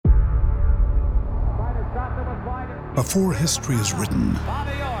Before history is written,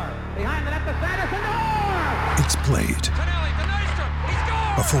 it's played.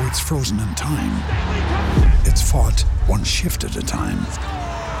 Before it's frozen in time, it's fought one shift at a time.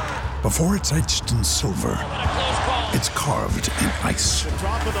 Before it's etched in silver, it's carved in ice.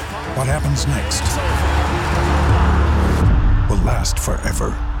 What happens next will last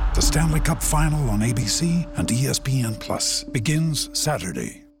forever. The Stanley Cup Final on ABC and ESPN Plus begins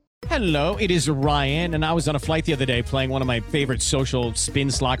Saturday. Hello, it is Ryan, and I was on a flight the other day playing one of my favorite social spin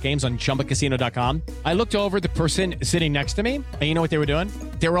slot games on ChumbaCasino.com. I looked over at the person sitting next to me, and you know what they were doing?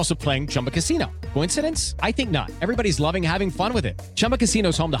 They were also playing Chumba Casino. Coincidence? I think not. Everybody's loving having fun with it. Chumba Casino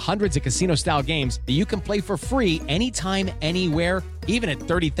is home to hundreds of casino-style games that you can play for free anytime, anywhere, even at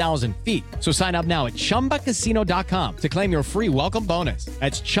 30,000 feet. So sign up now at ChumbaCasino.com to claim your free welcome bonus.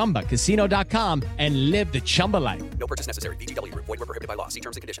 That's ChumbaCasino.com and live the Chumba life. No purchase necessary. VGW. Void were prohibited by law. See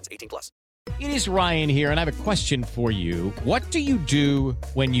terms and conditions. 18+. It is Ryan here, and I have a question for you. What do you do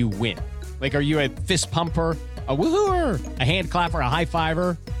when you win? Like, are you a fist pumper, a woohooer, a hand clapper, a high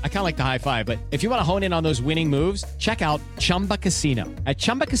fiver? I kind of like the high five, but if you want to hone in on those winning moves, check out Chumba Casino. At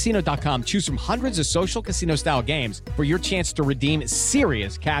ChumbaCasino.com, choose from hundreds of social casino-style games for your chance to redeem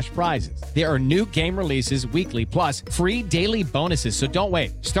serious cash prizes. There are new game releases weekly, plus free daily bonuses, so don't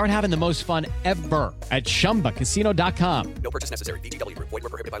wait. Start having the most fun ever at ChumbaCasino.com. No purchase necessary. VGW. Void were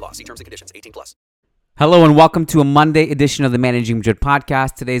prohibited by law. See terms and conditions. 18+. Hello and welcome to a Monday edition of the Managing Madrid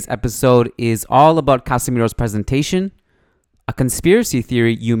podcast. Today's episode is all about Casemiro's presentation, a conspiracy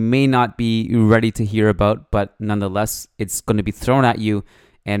theory you may not be ready to hear about, but nonetheless, it's going to be thrown at you.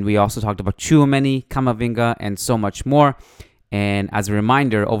 And we also talked about Tchouameni, Camavinga, and so much more. And as a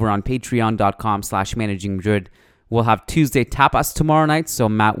reminder, over on patreon.com/Managing Madrid, we'll have Tuesday Tapas tomorrow night. So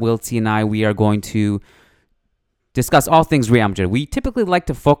Matt Wiltsey and I, we are going to discuss all things Real Madrid. We typically like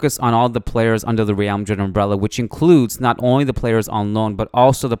to focus on all the players under the Real Madrid umbrella, which includes not only the players on loan, but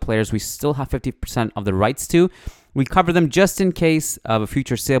also the players we still have 50% of the rights to. We cover them just in case of a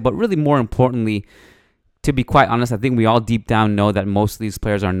future sale, but really more importantly, to be quite honest, I think we all deep down know that most of these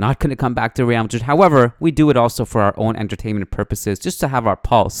players are not going to come back to Real Madrid. However, we do it also for our own entertainment purposes, just to have our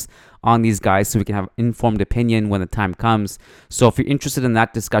pulse on these guys so we can have informed opinion when the time comes. So if you're interested in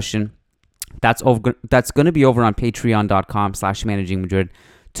that discussion, that's going to be over on patreon.com/Managing Madrid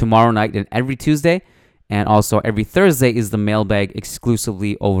tomorrow night and every Tuesday. And also every Thursday is the mailbag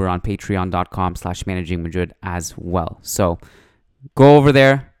exclusively over on patreon.com/Managing Madrid as well. So go over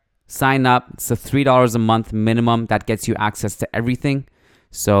there, sign up. It's a $3 a month minimum. That gets you access to everything.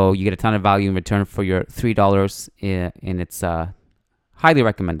 So you get a ton of value in return for your $3, and it's highly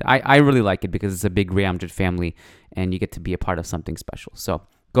recommended. I really like it because it's a big Real Madrid family and you get to be a part of something special. So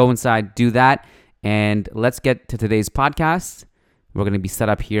go inside, do that, and let's get to today's podcast. We're going to be set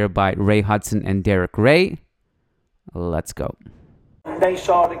up here by Ray Hudson and Derek Ray. Let's go. Nice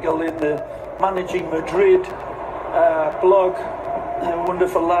article in the Managing Madrid blog.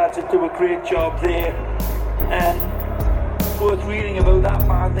 Wonderful lads that do a great job there. And worth reading about that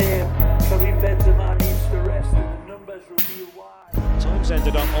man there. Karim Benzema needs to rest, and the numbers reveal why. Times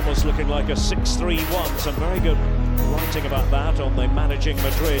ended up almost looking like a 6-3-1. Some very good writing about that on the Managing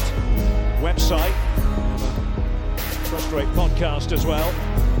Madrid website. First-rate podcast as well.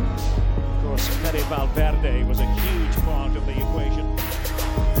 Of course, Fede Valverde was a huge part of the equation.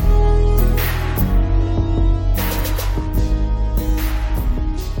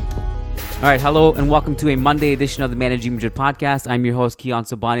 All right, hello and welcome to a Monday edition of the Managing Madrid podcast. I'm your host, Kiyan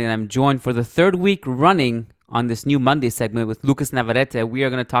Sobani, and I'm joined for the third week running on this new Monday segment with Lucas Navarrete. We are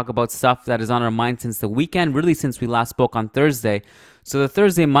going to talk about stuff that is on our mind since the weekend, really since we last spoke on Thursday. So the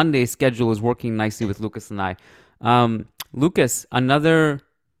Thursday-Monday schedule is working nicely with Lucas and I. Lucas, another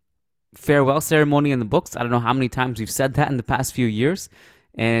farewell ceremony in the books. I don't know how many times we've said that in the past few years.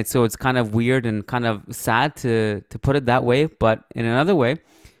 And so it's kind of weird and kind of sad to put it that way. But in another way,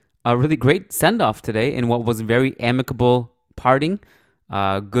 a really great send-off today in what was a very amicable parting.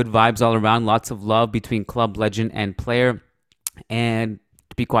 Good vibes all around, lots of love between club legend and player. And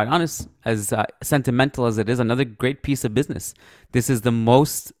to be quite honest, as sentimental as it is, another great piece of business. This is the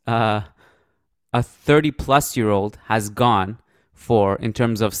most a 30-plus-year-old has gone for in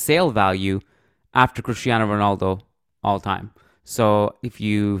terms of sale value after Cristiano Ronaldo all time. So if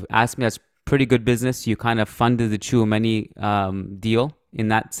you ask me, that's pretty good business. You kind of funded the Tchouameni deal in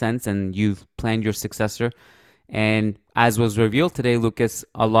that sense, and you've planned your successor. And as was revealed today, Lucas,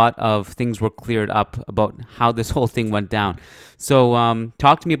 a lot of things were cleared up about how this whole thing went down. So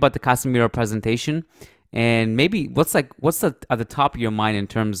talk to me about the Casemiro presentation, and maybe what's at the top of your mind in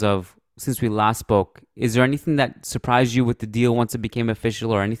terms of, since we last spoke, is there anything that surprised you with the deal once it became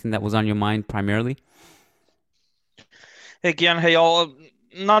official, or anything that was on your mind primarily? Hey Kian, hey all.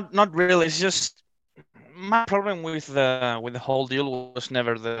 Not really. It's just my problem with the whole deal was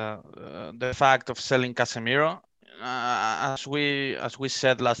never the fact of selling Casemiro. As we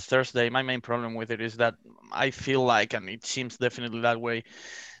said last Thursday, my main problem with it is that I feel like, and it seems definitely that way,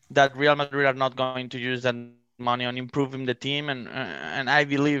 that Real Madrid are not going to use that money on improving the team, and I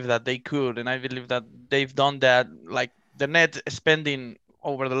believe that they could, and I believe that they've done that. Like, the net spending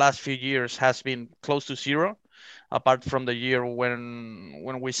over the last few years has been close to zero, apart from the year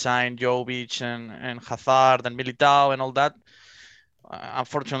when we signed Jovic and Hazard and Militao and all that.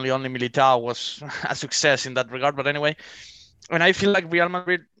 Unfortunately, only Militao was a success in that regard. But anyway, and I feel like Real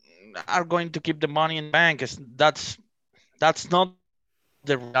Madrid are going to keep the money in the bank. That's not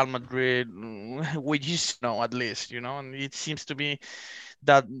the Real Madrid we used to know, at least, and it seems to be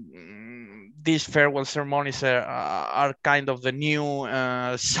that these farewell ceremonies are kind of the new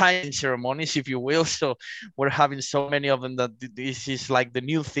signing ceremonies, if you will. So we're having so many of them that this is like the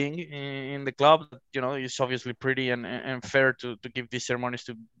new thing in the club. It's obviously pretty and fair to give these ceremonies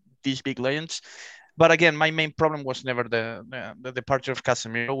to these big legends. But again, my main problem was never the departure of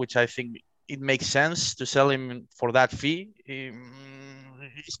Casemiro, which I think it makes sense to sell him for that fee.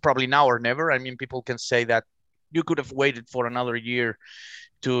 It's probably now or never. I mean, people can say that you could have waited for another year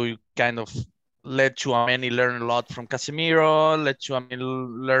to kind of let Tchouameni learn a lot from Casemiro, let Tchouameni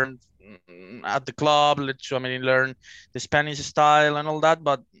learn at the club, let Tchouameni learn the Spanish style and all that.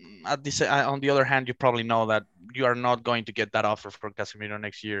 But on the other hand, you probably know that you are not going to get that offer for Casemiro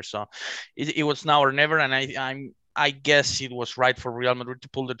next year. So it was now or never, and I guess it was right for Real Madrid to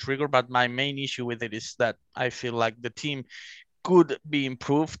pull the trigger. But my main issue with it is that I feel like the team could be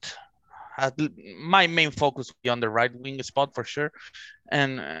improved. My main focus will be on the right wing spot for sure,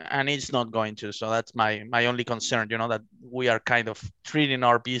 and it's not going to. So that's my only concern. That we are kind of treating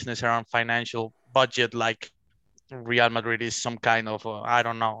our business around financial budget like Real Madrid is some kind of I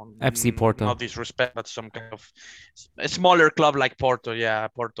don't know, FC no Porto. disrespect, but some kind of a smaller club like Porto, yeah,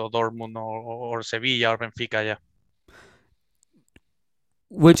 Porto, Dortmund, or Sevilla or Benfica, yeah.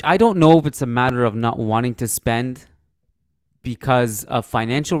 Which I don't know if it's a matter of not wanting to spend because of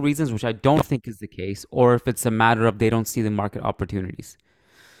financial reasons, which I don't think is the case, or if it's a matter of they don't see the market opportunities.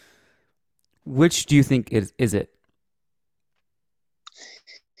 Which do you think is it?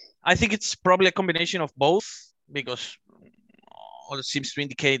 I think it's probably a combination of both, because all it seems to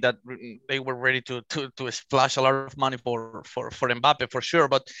indicate that they were ready to splash a lot of money for Mbappe for sure.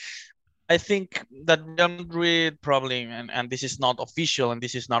 But I think that Real Madrid probably, and this is not official and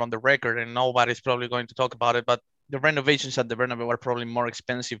this is not on the record, and nobody's probably going to talk about it, but the renovations at the Bernabeu are probably more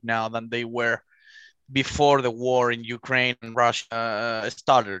expensive now than they were before the war in Ukraine and Russia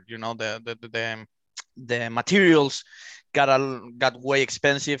started. The materials got way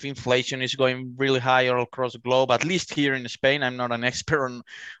expensive. Inflation is going really high all across the globe. At least here in Spain, I'm not an expert on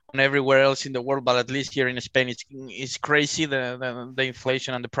everywhere else in the world, but at least here in Spain, it's crazy. The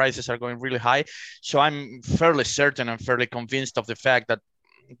inflation and the prices are going really high. So I'm fairly certain and fairly convinced of the fact that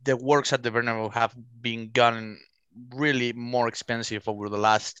the works at the Bernabeu have been gotten really more expensive over the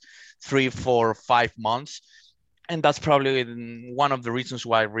last 3, 4, 5 months, and that's probably one of the reasons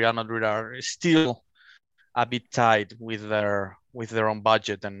why Real Madrid are still a bit tight with their own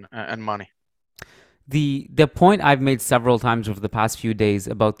budget and money. The point I've made several times over the past few days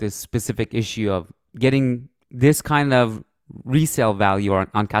about this specific issue of getting this kind of resale value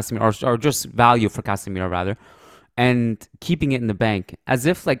on Casemiro, or just value for Casemiro rather, and keeping it in the bank, as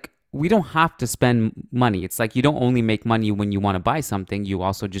if like we don't have to spend money. It's like you don't only make money when you want to buy something, you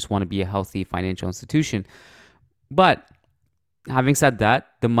also just want to be a healthy financial institution. But having said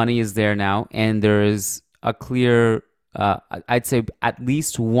that, the money is there now, and there is a clear, I'd say at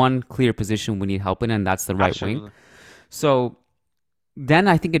least one clear position we need help in, and that's the right Absolutely. wing. So then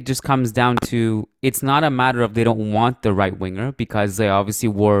I think it just comes down to, it's not a matter of they don't want the right winger, because they obviously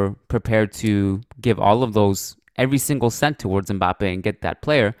were prepared to give all of those, every single cent towards Mbappe and get that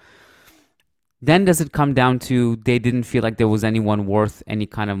player. Then does it come down to they didn't feel like there was anyone worth any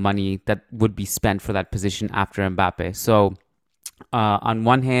kind of money that would be spent for that position after Mbappe? So on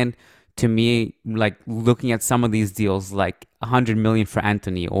one hand, to me, like looking at some of these deals, like 100 million for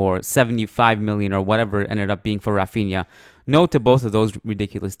Anthony or 75 million or whatever it ended up being for Rafinha, no to both of those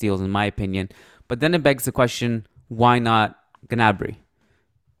ridiculous deals in my opinion. But then it begs the question, why not Gnabry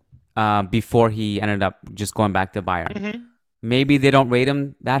before he ended up just going back to Bayern? Mm-hmm. Maybe they don't rate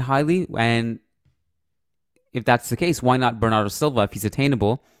him that highly, and if that's the case, why not Bernardo Silva if he's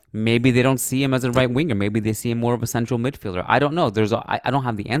attainable? Maybe they don't see him as a right winger. Maybe they see him more of a central midfielder. I don't know. I don't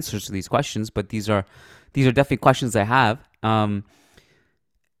have the answers to these questions, but these are definitely questions I have. And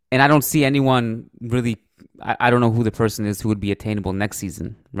I don't see anyone really I don't know who the person is who would be attainable next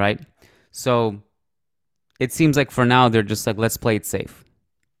season, right? So it seems like for now they're just like, let's play it safe.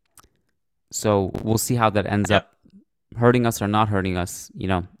 So we'll see how that ends up hurting us or not hurting us,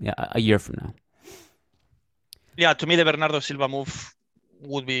 a year from now. Yeah, to me, the Bernardo Silva move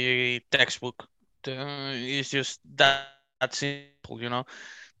would be textbook. It's just that simple.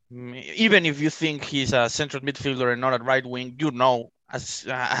 Even if you think he's a central midfielder and not a right wing, as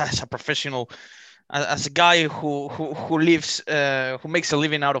a professional, as a guy who lives who makes a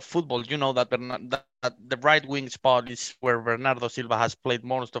living out of football, that the right wing spot is where Bernardo Silva has played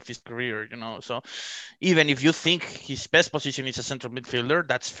most of his career. So even if you think his best position is a central midfielder,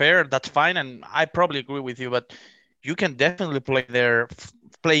 that's fair, that's fine, and I probably agree with you. But you can definitely play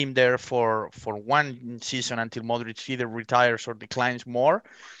him there for one season until Modric either retires or declines more,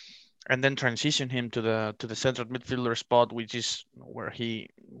 and then transition him to the central midfielder spot, which is where he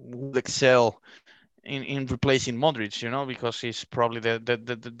would excel in replacing Modric, because he's probably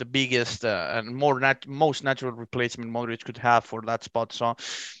the biggest and most natural replacement Modric could have for that spot. So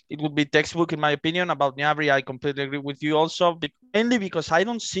it would be textbook in my opinion. About Gnabry, I completely agree with you also, mainly because I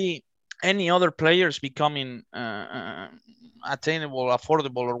don't see any other players becoming attainable,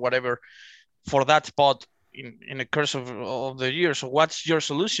 affordable, or whatever for that spot in the course of the year. So what's your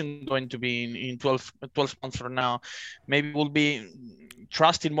solution going to be in 12 months from now? Maybe we'll be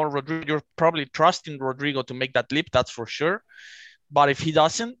trusting more Rodrigo. You're probably trusting Rodrigo to make that leap, that's for sure. But if he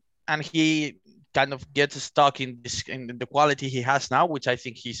doesn't, and he kind of gets stuck in the quality he has now, which I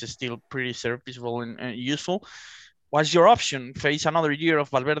think he's still pretty serviceable and useful, what's your option? Face another year of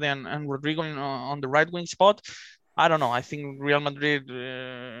Valverde and Rodrigo on the right wing spot? I don't know. I think Real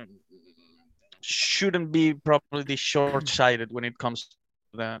Madrid shouldn't be probably short-sighted when it comes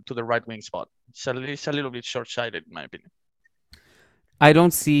to the right wing spot. It's a little bit short-sighted in my opinion. I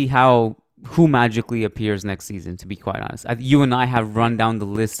don't see who magically appears next season, to be quite honest. You and I have run down the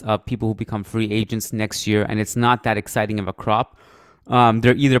list of people who become free agents next year, and it's not that exciting of a crop.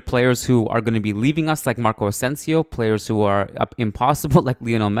 They're either players who are going to be leaving us, like Marco Asensio, players who are impossible, like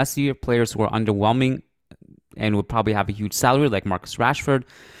Lionel Messi, or players who are underwhelming and would probably have a huge salary, like Marcus Rashford.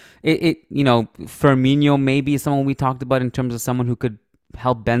 Firmino maybe is someone we talked about in terms of someone who could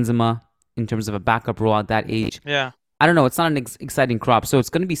help Benzema in terms of a backup role at that age. Yeah. I don't know. It's not an exciting crop. So it's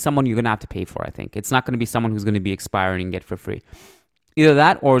going to be someone you're going to have to pay for, I think. It's not going to be someone who's going to be expiring and get for free. Either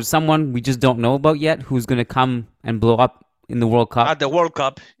that or someone we just don't know about yet who's going to come and blow up in the World Cup. At the World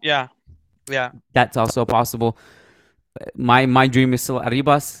Cup, yeah. That's also possible. My dream is still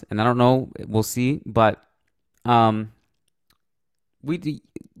Arribas, and I don't know. We'll see. But if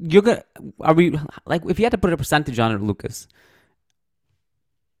you had to put a percentage on it, Lucas,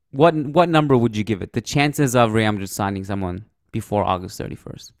 what number would you give it? The chances of Real Madrid signing someone before August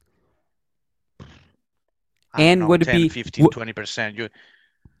 31st? And would it 10, be 15, 20%?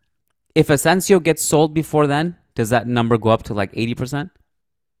 If Asensio gets sold before then, does that number go up to like 80%?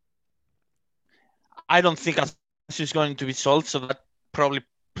 I don't think Asensio is going to be sold, so that probably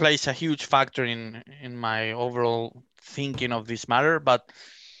plays a huge factor in my overall thinking of this matter. But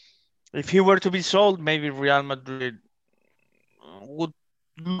if he were to be sold, maybe Real Madrid would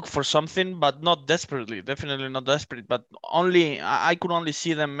look for something, but not desperately. Definitely not desperate. But I could only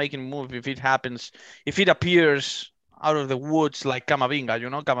see them making a move if it happens, if it appears out of the woods, like Camavinga.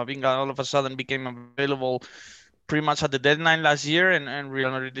 Camavinga all of a sudden became available pretty much at the deadline last year, and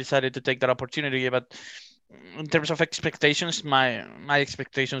Real Madrid decided to take that opportunity. But in terms of expectations, my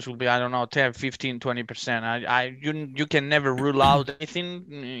expectations will be, I don't know, 10, 15, 20%. You can never rule out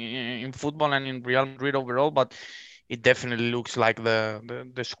anything in football and in Real Madrid overall, but it definitely looks like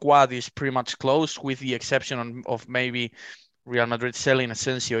the squad is pretty much close, with the exception of maybe Real Madrid selling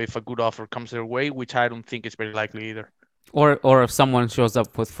Asensio if a good offer comes their way, which I don't think is very likely either. Or if someone shows up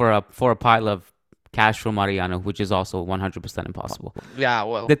for a pile of cash from Mariano, which is also 100% impossible. Yeah,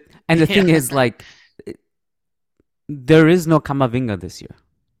 well. The thing is, like, there is no Camavinga this year.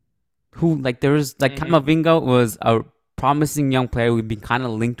 Camavinga was a promising young player we've been kind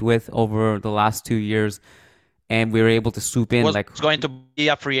of linked with over the last 2 years, and we were able to swoop in. It's going to be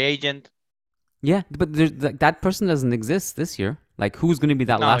a free agent. Yeah, but that person doesn't exist this year. Like, who's going to be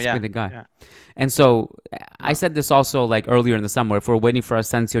that last big guy? Yeah. And so I said this also like earlier in the summer. If we're waiting for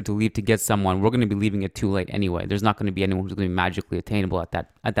Asensio to leave to get someone, we're going to be leaving it too late anyway. There's not going to be anyone who's going to be magically attainable at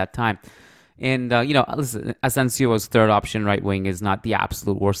that time. And listen, Asensio's third option right wing is not the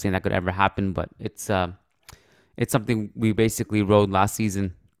absolute worst thing that could ever happen, but it's something we basically rode last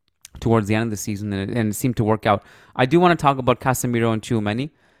season towards the end of the season, and it seemed to work out. I do want to talk about Casemiro and Tchouameni.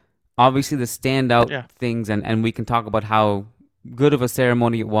 Obviously, the standout things, and we can talk about how good of a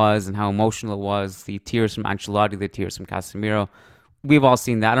ceremony it was and how emotional it was. The tears from Ancelotti, the tears from Casemiro. We've all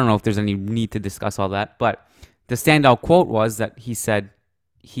seen that. I don't know if there's any need to discuss all that, but the standout quote was that he said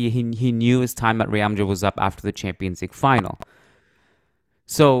he knew his time at Real Madrid was up after the Champions League final.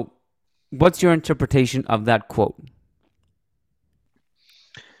 So, what's your interpretation of that quote?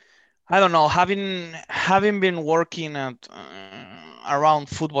 I don't know. Having been working at around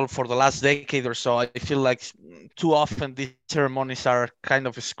football for the last decade or so, I feel like too often these ceremonies are kind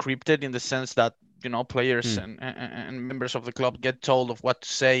of scripted in the sense that players and members of the club get told of what to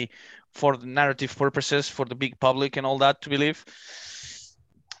say for the narrative purposes, for the big public and all that to believe.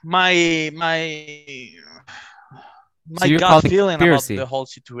 My So you're gut calling feeling about conspiracy. the whole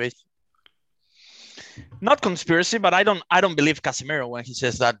situation. Not conspiracy, but I don't believe Casemiro when he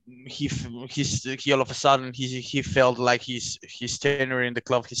says that he all of a sudden he felt like his tenure in the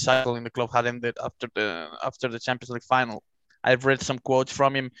club, his cycle in the club had ended after the Champions League final. I've read some quotes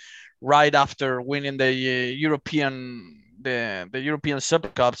from him right after winning the European Super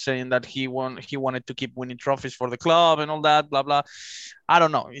Cup, saying that he wanted to keep winning trophies for the club and all that, blah blah. I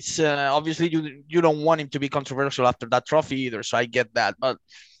don't know. It's obviously you don't want him to be controversial after that trophy either, so I get that, but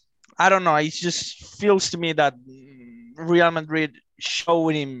I don't know. It just feels to me that Real Madrid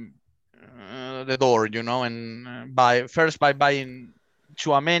showed him the door, and by buying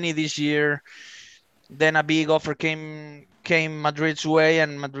Tchouameni this year, then a big offer came Madrid's way,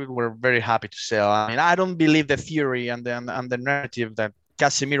 and Madrid were very happy to sell. I mean, I don't believe the theory and the narrative that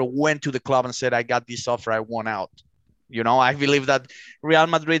Casemiro went to the club and said, "I got this offer, I want out." I believe that Real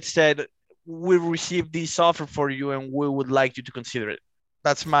Madrid said, "We received this offer for you, and we would like you to consider it."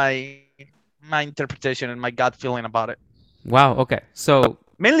 That's my interpretation and my gut feeling about it. Wow. Okay. So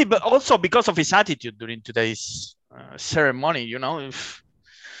Mainly, but also because of his attitude during today's ceremony.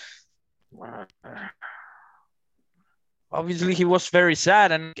 Obviously he was very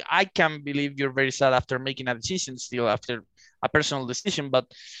sad, and I can't believe you're very sad after making a decision, still after a personal decision.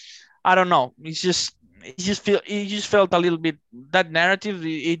 But I don't know. It just felt a little bit, that narrative.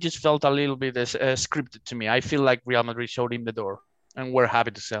 It just felt a little bit scripted to me. I feel like Real Madrid showed him the door, and we're happy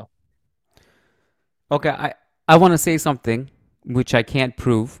to sell. okay, I want to say something which I can't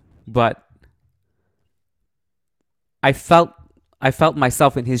prove, but I felt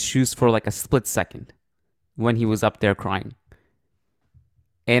myself in his shoes for like a split second when he was up there crying.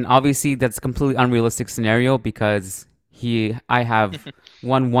 And obviously that's a completely unrealistic scenario because I have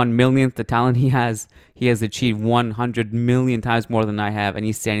 1/1,000,000th the talent he has. He has achieved 100 million times more than I have, and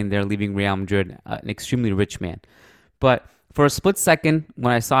he's standing there leaving Real Madrid, an extremely rich man. But for a split second,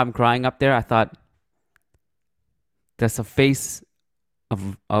 when I saw him crying up there, I thought, that's a face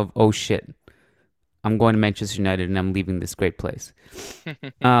of oh shit, I'm going to Manchester United and I'm leaving this great place.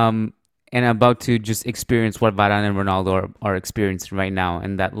 And I'm about to just experience what Varane and Ronaldo are experiencing right now,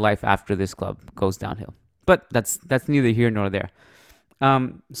 and that life after this club goes downhill. But that's neither here nor there.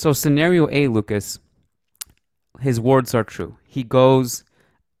 So scenario A, Lucas, his words are true. He goes,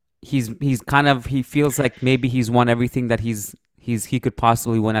 he feels like maybe he's won everything that he could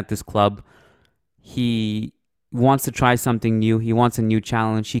possibly win at this club. He wants to try something new. He wants a new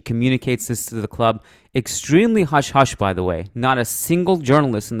challenge. He communicates this to the club. Extremely hush-hush, by the way. Not a single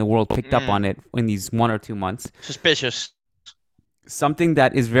journalist in the world picked up on it in these 1 or 2 months. Suspicious. Something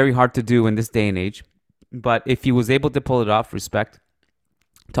that is very hard to do in this day and age. But if he was able to pull it off, respect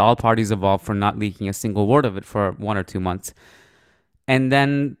to all parties involved for not leaking a single word of it for 1 or 2 months. And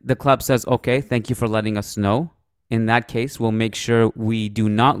then the club says, okay, thank you for letting us know. In that case, we'll make sure we do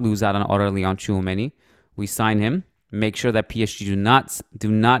not lose out on Aurelien Tchouameni. We sign him. Make sure that PSG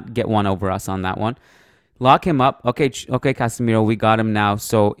do not get one over us on that one. Lock him up. Okay, Casemiro, we got him now.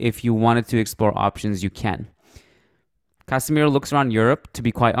 So if you wanted to explore options, you can. Casemiro looks around Europe. To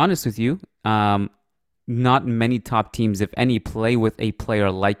be quite honest with you, not many top teams, if any, play with a player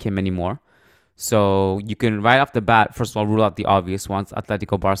like him anymore. So you can right off the bat, first of all, rule out the obvious ones.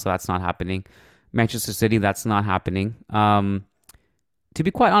 Atletico Barca, that's not happening. Manchester City, that's not happening. To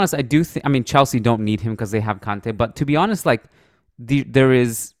be quite honest, I do think, Chelsea don't need him because they have Kante. But to be honest, there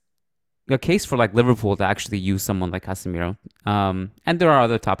is a case for Liverpool to actually use someone like Casemiro. And there are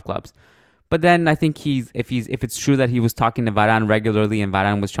other top clubs. But then I think if it's true that he was talking to Varane regularly and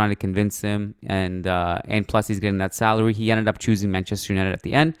Varane was trying to convince him, and plus he's getting that salary, he ended up choosing Manchester United at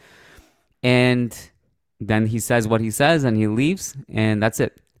the end. And then he says what he says and he leaves, and that's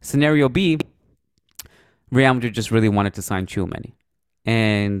it. Scenario B, Real Madrid just really wanted to sign Tchouameni.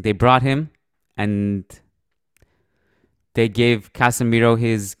 And they brought him, and they gave Casemiro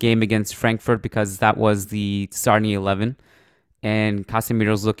his game against Frankfurt because that was the starting 11. And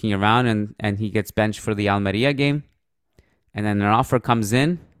Casemiro's looking around, and he gets benched for the Almeria game. and then an offer comes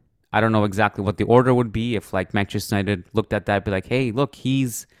in. I don't know exactly what the order would be if like Manchester United looked at that, be like, hey, look,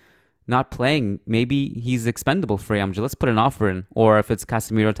 he's not playing. Maybe he's expendable for Real Madrid. Let's put an offer in. Or if it's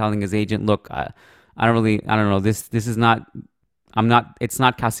Casemiro telling his agent, look, I don't know. This is not. It's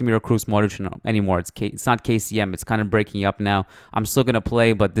not Casemiro Cruz Modric anymore. It's not KCM. It's kind of breaking up now. I'm still gonna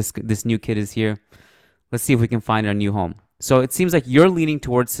play, but this new kid is here. Let's see if we can find a new home. So it seems like you're leaning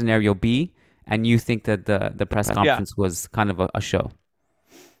towards scenario B, and you think that the press conference was kind of a show.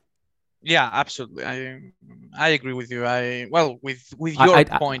 Yeah, absolutely. I agree with you. With your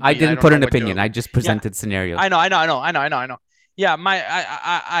point. I didn't don't put know an what opinion. you- I just presented scenarios. I know. Yeah,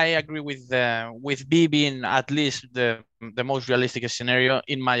 I agree with B being at least the most realistic scenario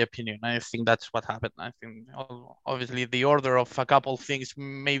in my opinion. I think that's what happened. I think obviously the order of a couple things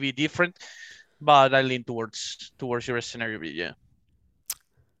may be different, but I lean towards your scenario B. Yeah.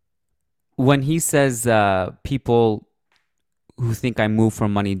 When he says people who think I move for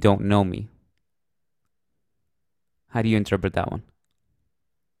money don't know me, how do you interpret that one?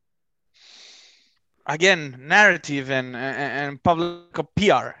 Again, narrative and public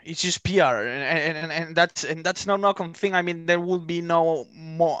PR. It's just PR, and that's no knock on thing. I mean, there will be no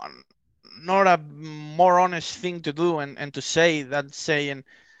more, not a more honest thing to do and to say than saying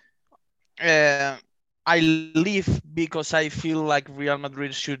I leave because I feel like Real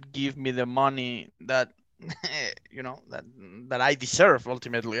Madrid should give me the money that that I deserve.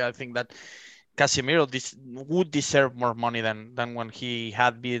 Ultimately, I think that Casemiro would deserve more money than when he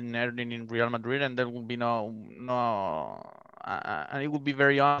had been earning in Real Madrid, and there will be and it would be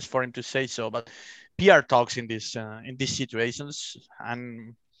very honest for him to say so. But PR talks in these situations,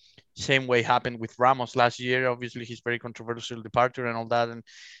 and same way happened with Ramos last year. Obviously, his very controversial departure and all that,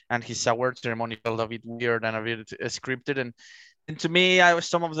 and his award ceremony felt a bit weird and a bit scripted. And to me, I was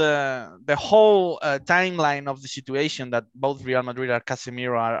some of the whole timeline of the situation that both Real Madrid and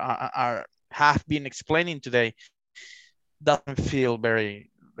Casemiro are have been explaining today doesn't feel very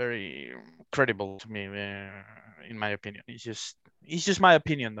credible to me, in my opinion. It's just my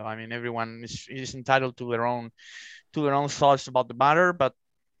opinion, though. I mean, everyone is entitled to their own thoughts about the matter, but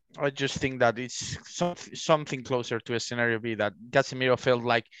I just think that it's something closer to a scenario B, that Casemiro felt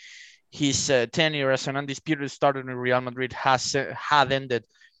like his tenure as an undisputed starter in Real Madrid had ended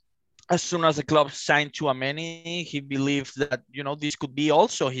as soon as the club signed Tchouameni. He believed that this could be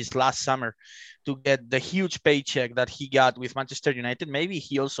also his last summer to get the huge paycheck that he got with Manchester United. Maybe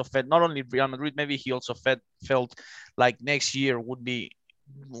he also felt, not only Real Madrid, maybe he also felt like next year would be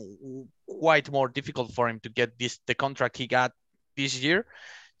quite more difficult for him to get the contract he got this year.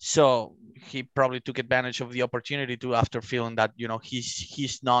 So he probably took advantage of the opportunity to, after feeling that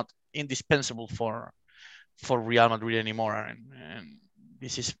he's not indispensable for Real Madrid anymore. And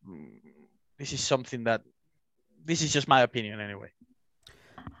this is something that, this is just my opinion anyway.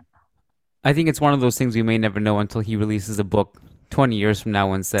 I think it's one of those things we may never know until he releases a book 20 years from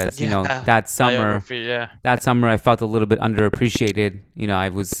now and says, that summer, I felt a little bit underappreciated.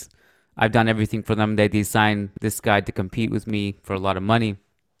 I've done everything for them. They signed this guy to compete with me for a lot of money.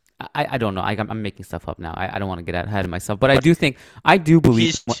 I don't know. I'm making stuff up now. I don't want to get ahead of myself, but I do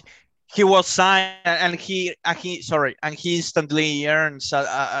believe he was signed, and he instantly earns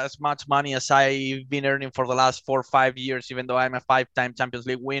as much money as I've been earning for the last 4 or 5 years, even though I'm a 5-time Champions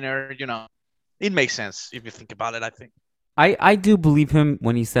League winner. It makes sense if you think about it, I think. I do believe him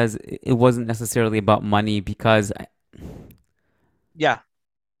when he says it wasn't necessarily about money, because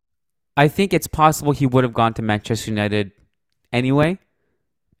I think it's possible he would have gone to Manchester United anyway.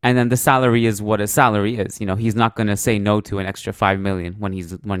 And then the salary is what a salary is. He's not going to say no to an extra $5 million when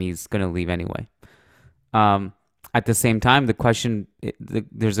he's going to leave anyway. At the same time,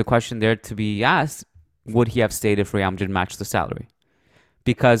 there's a question there to be asked: would he have stayed if Real Madrid matched the salary?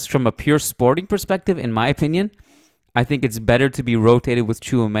 Because from a pure sporting perspective, in my opinion, I think it's better to be rotated with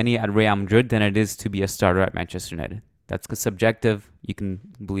Tchouameni at Real Madrid than it is to be a starter at Manchester United. That's subjective. You can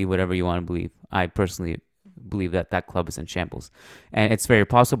believe whatever you want to believe. I personally believe that club is in shambles, and it's very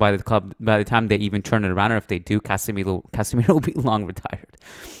possible by the time they even turn it around, or if they do, Casemiro will be long retired.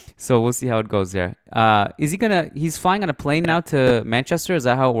 So we'll see how it goes there. He's flying on a plane now to Manchester? Is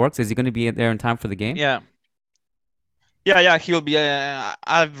that how it works? Is he going to be there in time for the game? Yeah, he'll be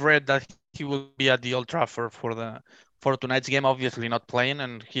I've read that he will be at the Old Trafford for tonight's game, obviously not playing,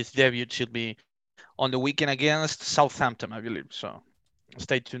 and his debut should be on the weekend against Southampton, I believe. So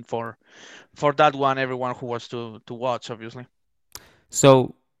stay tuned for that one, everyone who wants to watch, obviously.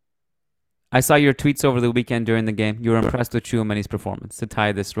 So I saw your tweets over the weekend during the game. You were impressed with Tchouameni's performance, to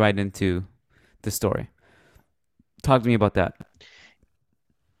tie this right into the story. Talk to me about that.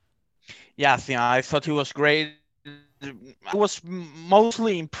 Yeah, I thought he was great. I was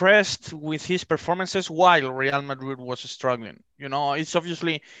mostly impressed with his performances while Real Madrid was struggling. It's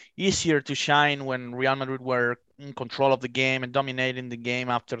obviously easier to shine when Real Madrid were in control of the game and dominating the game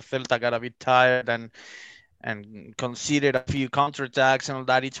after Celta got a bit tired and conceded a few counterattacks and all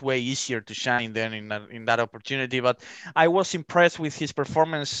that. It's way easier to shine then in that opportunity. But I was impressed with his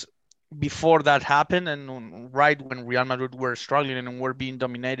performance before that happened, and right when Real Madrid were struggling and were being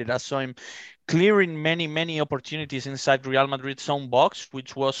dominated. I saw him clearing many opportunities inside Real Madrid's own box,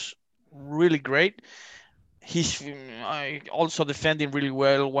 which was really great. He's also defending really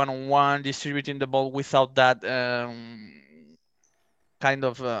well, one-on-one, distributing the ball without that kind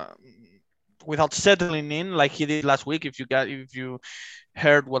of without settling in like he did last week. If you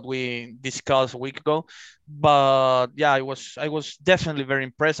heard what we discussed a week ago. But yeah, I was definitely very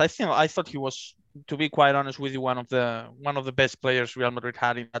impressed. I thought he was, to be quite honest with you, one of the best players Real Madrid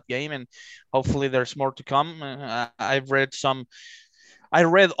had in that game, and hopefully there's more to come. I read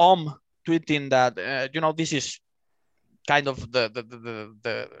tweeting that this is kind of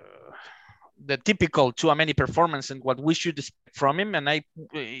the typical Tchouameni performance and what we should expect from him. And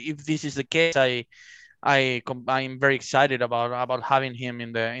if this is the case, I'm very excited about having him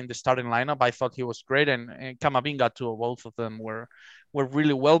in the starting lineup. I thought he was great, and Camavinga too. Both of them were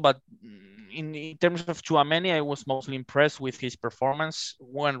really well. But in terms of Tchouameni, I was mostly impressed with his performance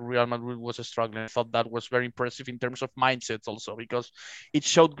when Real Madrid was struggling. I thought that was very impressive in terms of mindsets also, because it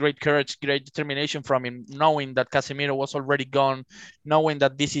showed great courage, great determination from him, knowing that Casemiro was already gone, knowing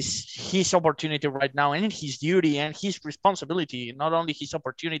that this is his opportunity right now and his duty and his responsibility, not only his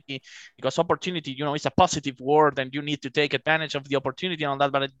opportunity, because opportunity, is a positive word and you need to take advantage of the opportunity and all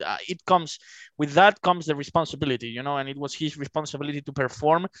that. But it comes with that comes the responsibility, and it was his responsibility to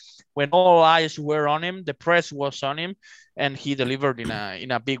perform when all eyes were on him, the press was on him, and he delivered in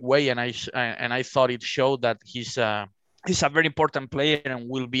a big way. And I thought it showed that he's a very important player and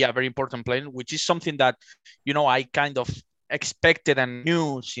will be a very important player, which is something that, I kind of expected and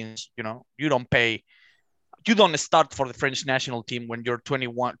knew since, you don't start for the French national team when you're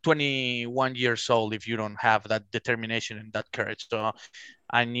 21 years old if you don't have that determination and that courage. So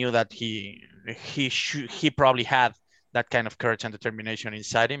I knew that he probably had that kind of courage and determination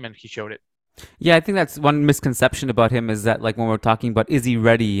inside him, and he showed it. Yeah, I think that's one misconception about him is that, like, when we're talking about is he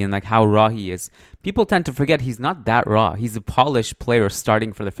ready and like how raw he is, people tend to forget he's not that raw. He's a polished player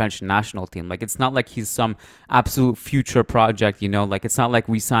starting for the French national team. Like, it's not like he's some absolute future project, Like, it's not like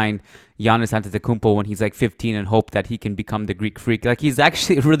we signed Giannis Antetokounmpo when he's like 15 and hope that he can become the Greek freak. Like, he's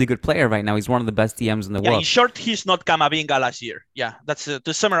actually a really good player right now. He's one of the best DMs in the Yeah, world. in short, he's not Camavinga last year. Yeah, that's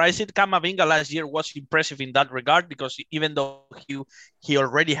to summarize it. Camavinga last year was impressive in that regard, because even though he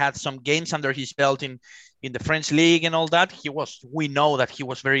already had some games under his belt in the French league and all that, we know that he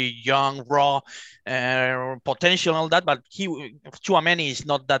was very young, raw, potential and all that. But Tchouameni is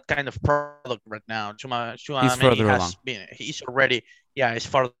not that kind of product right now. He's Tchouameni further along. he's already, yeah, he's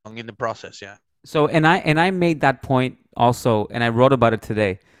far along in the process. Yeah. So, and I made that point also, and I wrote about it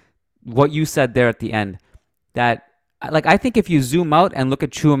today. What you said there at the end, that, like, I think if you zoom out and look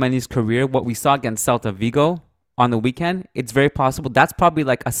at Tchouameni's career, what we saw against Celta Vigo on the weekend, it's very possible that's probably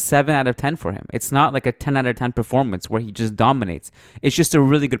like a 7 out of 10 for him. It's not like a 10 out of 10 performance where he just dominates. It's just a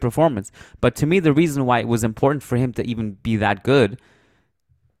really good performance. But to me, the reason why it was important for him to even be that good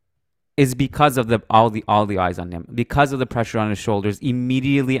is because of all the eyes on him, because of the pressure on his shoulders.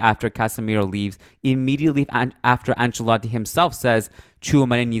 Immediately after Casemiro leaves, immediately after Ancelotti himself says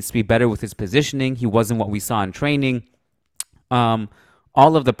Tchouameni needs to be better with his positioning, he wasn't what we saw in training.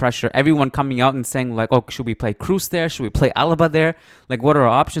 All of the pressure, everyone coming out and saying like, oh, should we play Cruz there? Should we play Alaba there? Like, what are our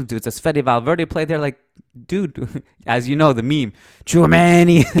options, dude? Does Fede Valverde play there? Like, dude, as you know, the meme,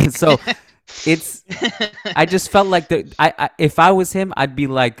 Tchouameni. So I just felt like if I was him, I'd be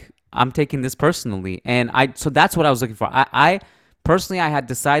like, I'm taking this personally. So that's what I was looking for. I personally, I had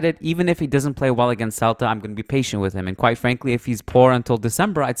decided, even if he doesn't play well against Celta, I'm going to be patient with him. And quite frankly, if he's poor until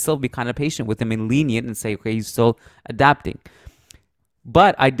December, I'd still be kind of patient with him and lenient and say, okay, he's still adapting.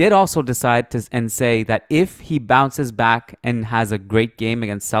 But I did also decide and say that if he bounces back and has a great game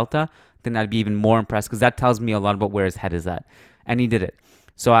against Celta, then I'd be even more impressed, because that tells me a lot about where his head is at. And he did it.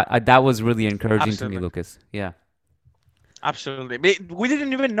 So that was really encouraging to me, Lucas. Yeah. Absolutely. We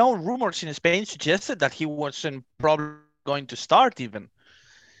didn't even know. Rumors in Spain suggested that he wasn't probably going to start even.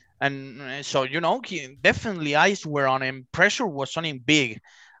 And so, definitely eyes were on him. Pressure was on him big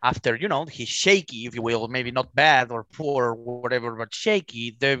after, he's shaky, if you will, maybe not bad or poor or whatever, but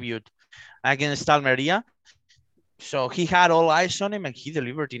shaky debut against Almeria. So he had all eyes on him, and he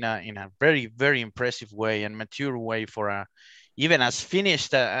delivered in a very, very impressive way and mature way for even as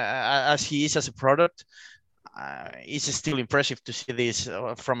finished as he is as a product. it's still impressive to see this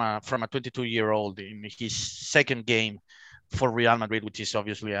from a 22-year-old in his second game for Real Madrid, which is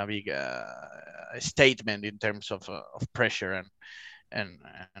obviously a big statement in terms of pressure and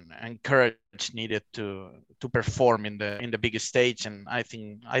and courage needed to perform in the biggest stage. And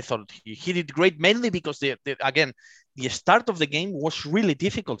I thought he did great, mainly because again the start of the game was really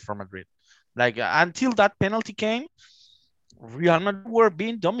difficult for Madrid. Like until that penalty came, Real Madrid were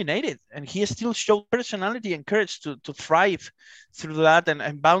being dominated, and he still showed personality and courage to thrive through that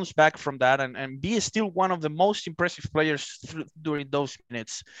and bounce back from that and be still one of the most impressive players during those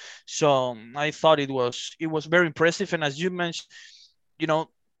minutes. So I thought it was very impressive, and as you mentioned, you know,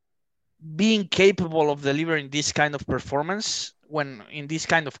 being capable of delivering this kind of performance when in this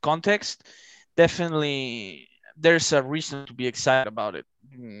kind of context, definitely there's a reason to be excited about it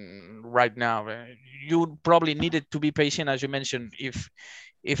right now. You probably needed to be patient, as you mentioned, if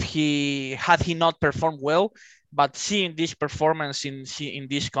he not performed well, but seeing this performance in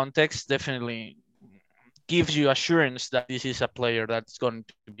this context definitely gives you assurance that this is a player that's going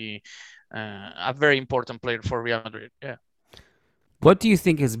to be a very important player for Real Madrid. Yeah. What do you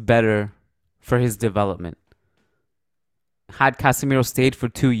think is better for his development? Had Casemiro stayed for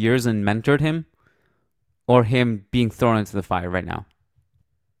 2 years and mentored him, or him being thrown into the fire right now?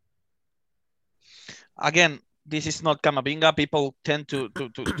 Again, this is not Camavinga. People tend to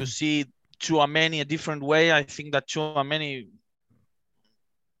see Tchouameni a different way. I think that Tchouameni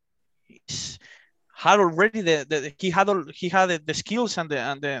had already he had the skills and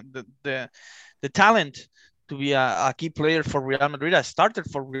the talent to be a key player for Real Madrid. I started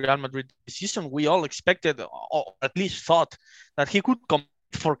for Real Madrid this season. We all expected, or at least thought, that he could compete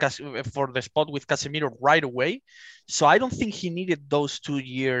for the spot with Casemiro right away. So I don't think he needed those 2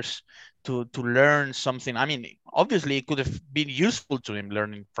 years to learn something. I mean, obviously it could have been useful to him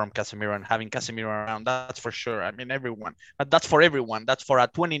learning from Casemiro and having Casemiro around. That's for sure. I mean, that's for everyone. That's for a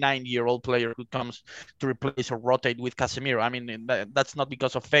 29-year-old player who comes to replace or rotate with Casemiro. I mean, that's not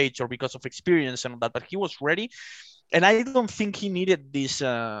because of age or because of experience and all that, but he was ready. And I don't think he needed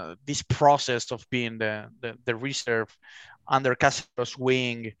this process of being the reserve under Casemiro's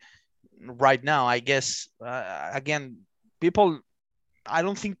wing right now. I guess again, I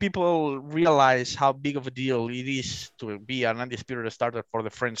don't think people realize how big of a deal it is to be an undisputed starter for the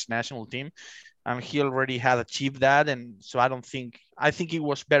French national team, and he already had achieved that. And so I think it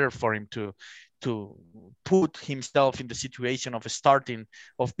was better for him to put himself in the situation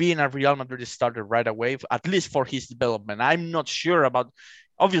of being a Real Madrid starter right away, at least for his development. I'm not sure about.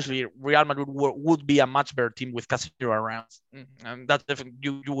 Obviously, Real Madrid would be a much better team with Casemiro around, and that's definitely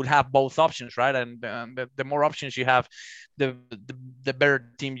you would have both options, right? And the more options you have, the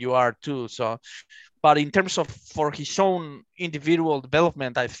better team you are too. So, but in terms of for his own individual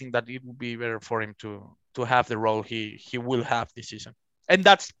development, I think that it would be better for him to have the role he will have this season, and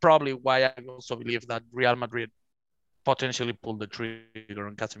that's probably why I also believe that Real Madrid potentially pulled the trigger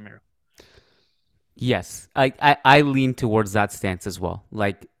on Casemiro. Yes, I lean towards that stance as well.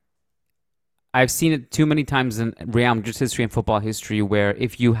 Like, I've seen it too many times in Real Madrid's history and football history where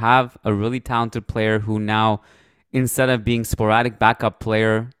if you have a really talented player who now, instead of being sporadic backup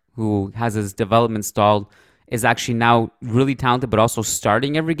player who has his development stalled, is actually now really talented but also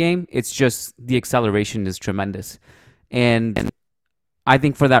starting every game, it's just the acceleration is tremendous. And I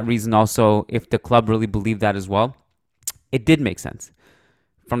think for that reason also, if the club really believed that as well, it did make sense.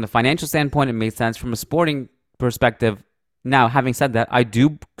 From the financial standpoint, it made sense. From a sporting perspective, now, having said that, I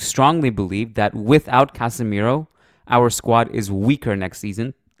do strongly believe that without Casemiro, our squad is weaker next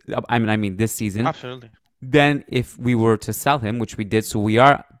season. I mean this season. Absolutely. Than if we were to sell him, which we did. So we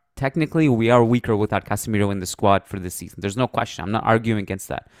are weaker without Casemiro in the squad for this season. There's no question. I'm not arguing against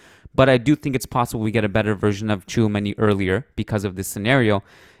that. But I do think it's possible we get a better version of Tchouameni earlier because of this scenario.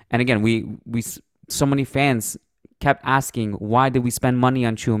 And again, we so many fans kept asking, why did we spend money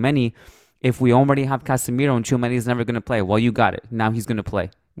on Tchouameni if we already have Casemiro and Tchouameni is never going to play? Well, you got it. Now he's going to play.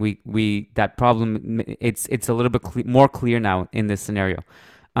 That problem, it's a little bit more clear now in this scenario.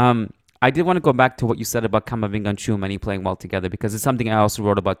 I did want to go back to what you said about Camavinga and Tchouameni playing well together, because it's something I also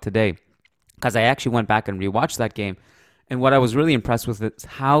wrote about today, because I actually went back and rewatched that game. And what I was really impressed with is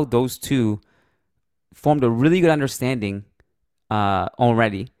how those two formed a really good understanding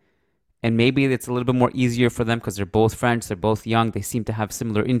already. And maybe it's a little bit more easier for them because they're both French, they're both young, they seem to have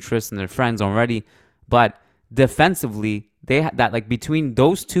similar interests and they're friends already. But defensively, they had that, like, between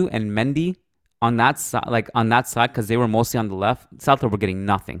those two and Mendy on that side, because they were mostly on the left, Celta were getting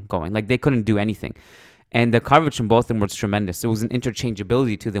nothing going. Like, they couldn't do anything. And the coverage from both of them was tremendous. There was an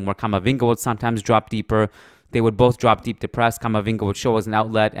interchangeability to them where Camavinga would sometimes drop deeper. They would both drop deep to press. Camavinga would show as an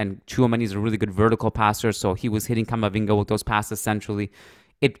outlet, and Tchouameni is a really good vertical passer, so he was hitting Camavinga with those passes centrally.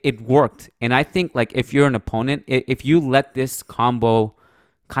 It worked. And I think, like, if you're an opponent, if you let this combo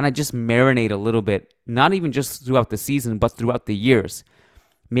kind of just marinate a little bit, not even just throughout the season, but throughout the years,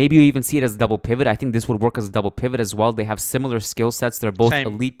 maybe you even see it as a double pivot. I think this would work as a double pivot as well. They have similar skill sets. They're both Same.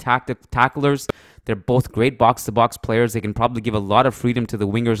 elite tacklers. They're both great box-to-box players. They can probably give a lot of freedom to the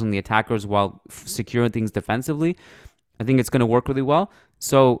wingers and the attackers while securing things defensively. I think it's going to work really well.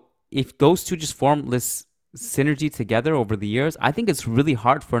 So if those two just form this synergy together over the years, I think it's really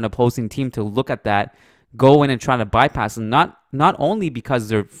hard for an opposing team to look at that, go in and try to bypass them. Not only because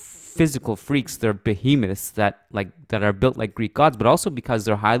they're physical freaks, they're behemoths that are built like Greek gods, but also because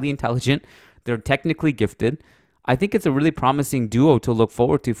they're highly intelligent, they're technically gifted. I think it's a really promising duo to look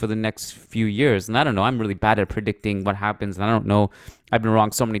forward to for the next few years. And I don't know, I'm really bad at predicting what happens, and I don't know, I've been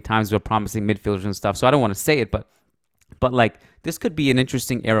wrong so many times with promising midfielders and stuff, so I don't want to say it, but like, this could be an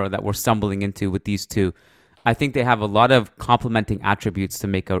interesting era that we're stumbling into with these two. I think they have a lot of complementing attributes to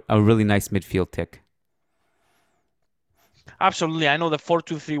make a really nice midfield tick. Absolutely. I know the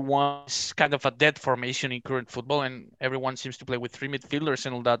 4-2-3-1 is kind of a dead formation in current football, and everyone seems to play with three midfielders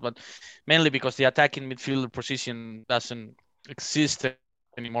and all that, but mainly because the attacking midfielder position doesn't exist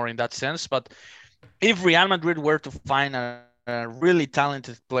anymore in that sense. But if Real Madrid were to find a really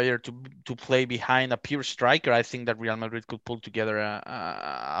talented player to play behind a pure striker, I think that Real Madrid could pull together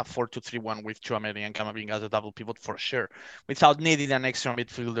a 4-2-3-1 with Tchouameni and Camavinga as a double pivot for sure, without needing an extra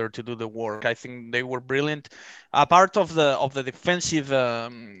midfielder to do the work. I think they were brilliant. A part of the defensive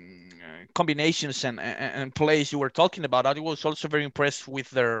combinations and plays you were talking about, I was also very impressed with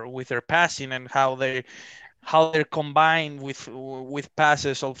their passing and how they're combined with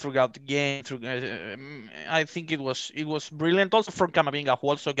passes all throughout the game. I think it was brilliant. Also from Camavinga, who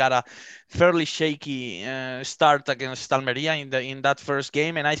also got a fairly shaky start against Almeria in that first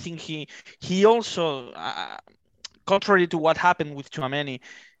game, and I think he also, contrary to what happened with Tchouameni,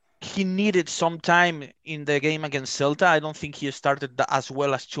 he needed some time in the game against Celta. I don't think he started as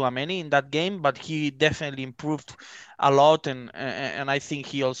well as Tchouameni in that game, but he definitely improved a lot, and I think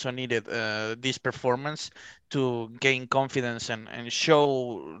he also needed this performance to gain confidence and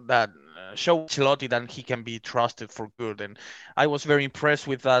show Ancelotti that he can be trusted for good. And I was very impressed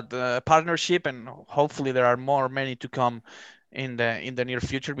with that partnership, and hopefully there are many to come in the near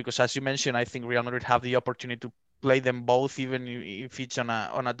future, because as you mentioned, I think Real Madrid have the opportunity to play them both, even if it's on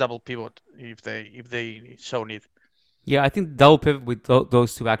a double pivot, if they so need. Yeah, I think double pivot with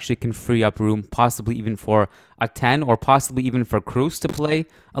those two actually can free up room, possibly even for a 10, or possibly even for Kroos to play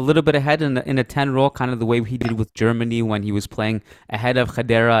a little bit ahead in a 10 role, kind of the way he did with Germany when he was playing ahead of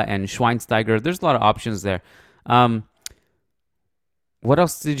Khedira and Schweinsteiger. There's a lot of options there. What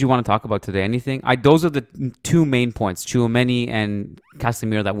else did you want to talk about today? Anything? Those are the two main points, Tchouameni and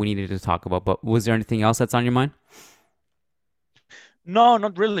Casemiro, that we needed to talk about. But was there anything else that's on your mind? No,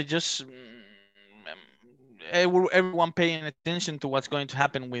 not really. Just everyone paying attention to what's going to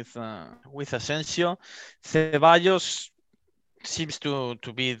happen with Asensio. Ceballos seems to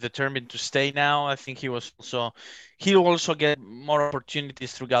be determined to stay now. I think he'll also get more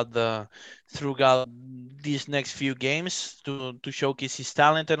opportunities throughout these next few games to showcase his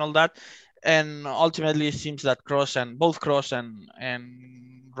talent and all that. And ultimately, it seems that both Kroos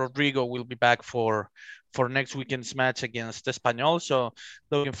and Rodrigo will be back for next weekend's match against Espanyol. So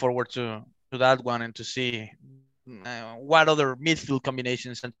looking forward to that one, and to see what other midfield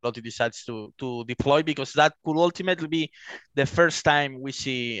combinations Ancelotti decides to deploy, because that could ultimately be the first time we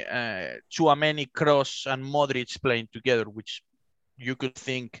see Tchouameni, Kroos, and Modric playing together, which you could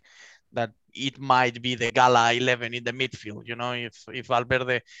think that it might be the Gala 11 in the midfield. If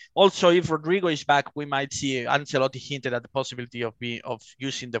Valverde, also if Rodrigo is back, we might see Ancelotti hinted at the possibility of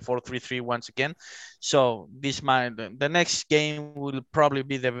using the 4-3-3 once again. So the next game will probably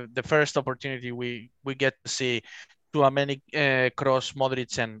be the first opportunity we get to see Tchouameni, Kroos,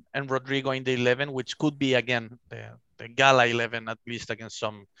 Modric, and Rodrigo in the 11, which could be again the Gala 11, at least against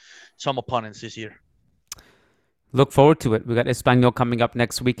some opponents this year. Look forward to it. We got Espanyol coming up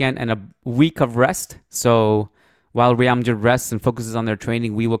next weekend and a week of rest. So while Real Madrid rests and focuses on their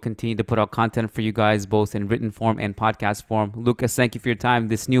training, we will continue to put out content for you guys, both in written form and podcast form. Lucas, thank you for your time.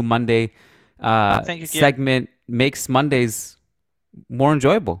 This new Monday segment makes Mondays more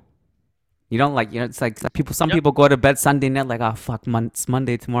enjoyable. It's like some people go to bed Sunday night like, oh, fuck, it's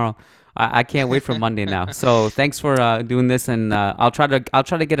Monday tomorrow. I can't wait for Monday now. So thanks for doing this, and I'll try to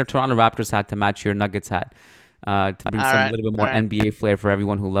get a Toronto Raptors hat to match your Nuggets hat. To bring a little bit more NBA flair for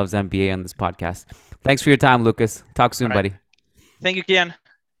everyone who loves NBA on this podcast. Thanks for your time, Lucas. Talk soon, buddy. Thank you, Kian.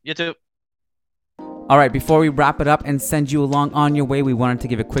 You too. All right, before we wrap it up and send you along on your way, we wanted to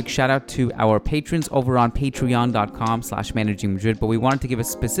give a quick shout out to our patrons over on patreon.com/managingmadrid, but we wanted to give a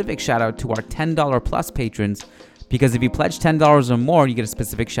specific shout out to our $10 plus patrons, because if you pledge $10 or more, you get a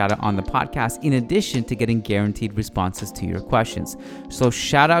specific shout out on the podcast, in addition to getting guaranteed responses to your questions. So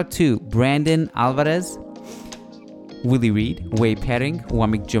shout out to Brandon Alvarez, Willie Reed, Wei Pering,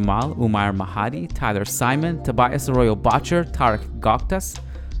 Wamik Jamal, Umair Mahadi, Tyler Simon, Tobias Arroyo Botcher, Tarek Goktas,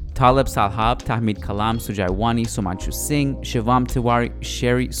 Talib Salhab, Tahmid Kalam, Sujai Wani, Sumanchu Singh, Shivam Tiwari,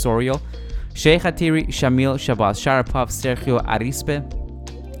 Sherry Sorial, Sheikh Atiri, Shamil, Shabaz Sharapov, Sergio Arispe,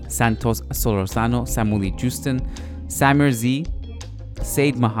 Santos Solorzano, Samuli Justin, Samir Z,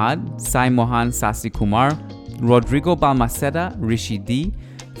 Said Mahad, Sai Mohan Sasi Kumar, Rodrigo Balmaceda, Rishi D,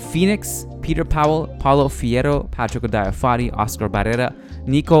 Phoenix, Peter Powell, Paulo Fierro, Patrick Diafati, Oscar Barrera,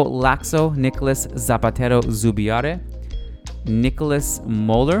 Nico Laxo, Nicholas Zapatero Zubiare, Nicholas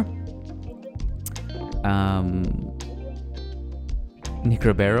Moeller, Nick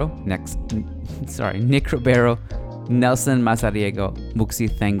Ribeiro, Nelson Mazariego, Muxi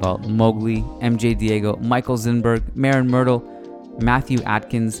Thengal, Mowgli, MJ Diego, Michael Zinberg, Marin Myrtle, Matthew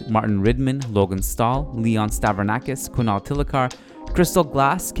Atkins, Martin Ridman, Logan Stahl, Leon Stavronakis, Kunal Tilakar, Crystal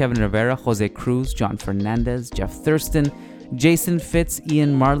Glass, Kevin Rivera, Jose Cruz, John Fernandez, Jeff Thurston, Jason Fitz,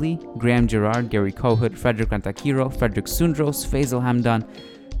 Ian Marley, Graham Gerard, Gary Kohut, Frederick Rantakiro, Frederick Sundros, Faisal Hamdan,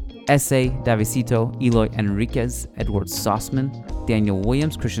 S.A. Davisito, Eloy Enriquez, Edward Sossman, Daniel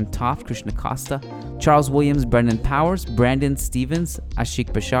Williams, Christian Toft, Krishna Costa, Charles Williams, Brendan Powers, Brandon Stevens,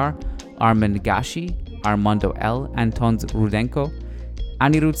 Ashik Bashar, Armand Gashi, Armando L., Antons Rudenko,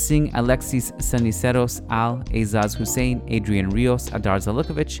 Anirudh Singh, Alexis Saniceros, Al, Azaz Hussein, Adrian Rios, Adar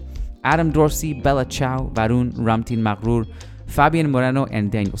Zalukovic, Adam Dorsey, Bella Chow, Varun, Ramtin Maghrur, Fabian Moreno,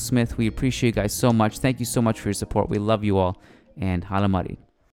 and Daniel Smith. We appreciate you guys so much. Thank you so much for your support. We love you all. And Hala Mari.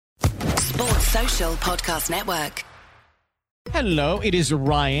 Sports Social Podcast Network. Hello, it is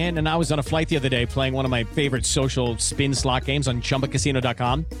Ryan, and I was on a flight the other day playing one of my favorite social spin slot games on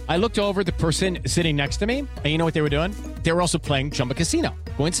ChumbaCasino.com. I looked over at the person sitting next to me, and you know what they were doing? They were also playing Chumba Casino.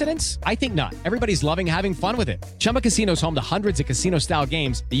 Coincidence? I think not. Everybody's loving having fun with it. Chumba Casino is home to hundreds of casino-style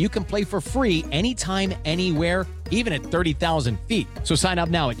games that you can play for free anytime, anywhere, even at 30,000 feet. So sign up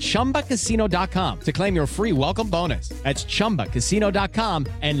now at ChumbaCasino.com to claim your free welcome bonus. That's ChumbaCasino.com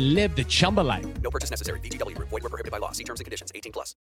and live the Chumba life. No purchase necessary. VGW Group. Void where prohibited by law. See terms and conditions. 18+.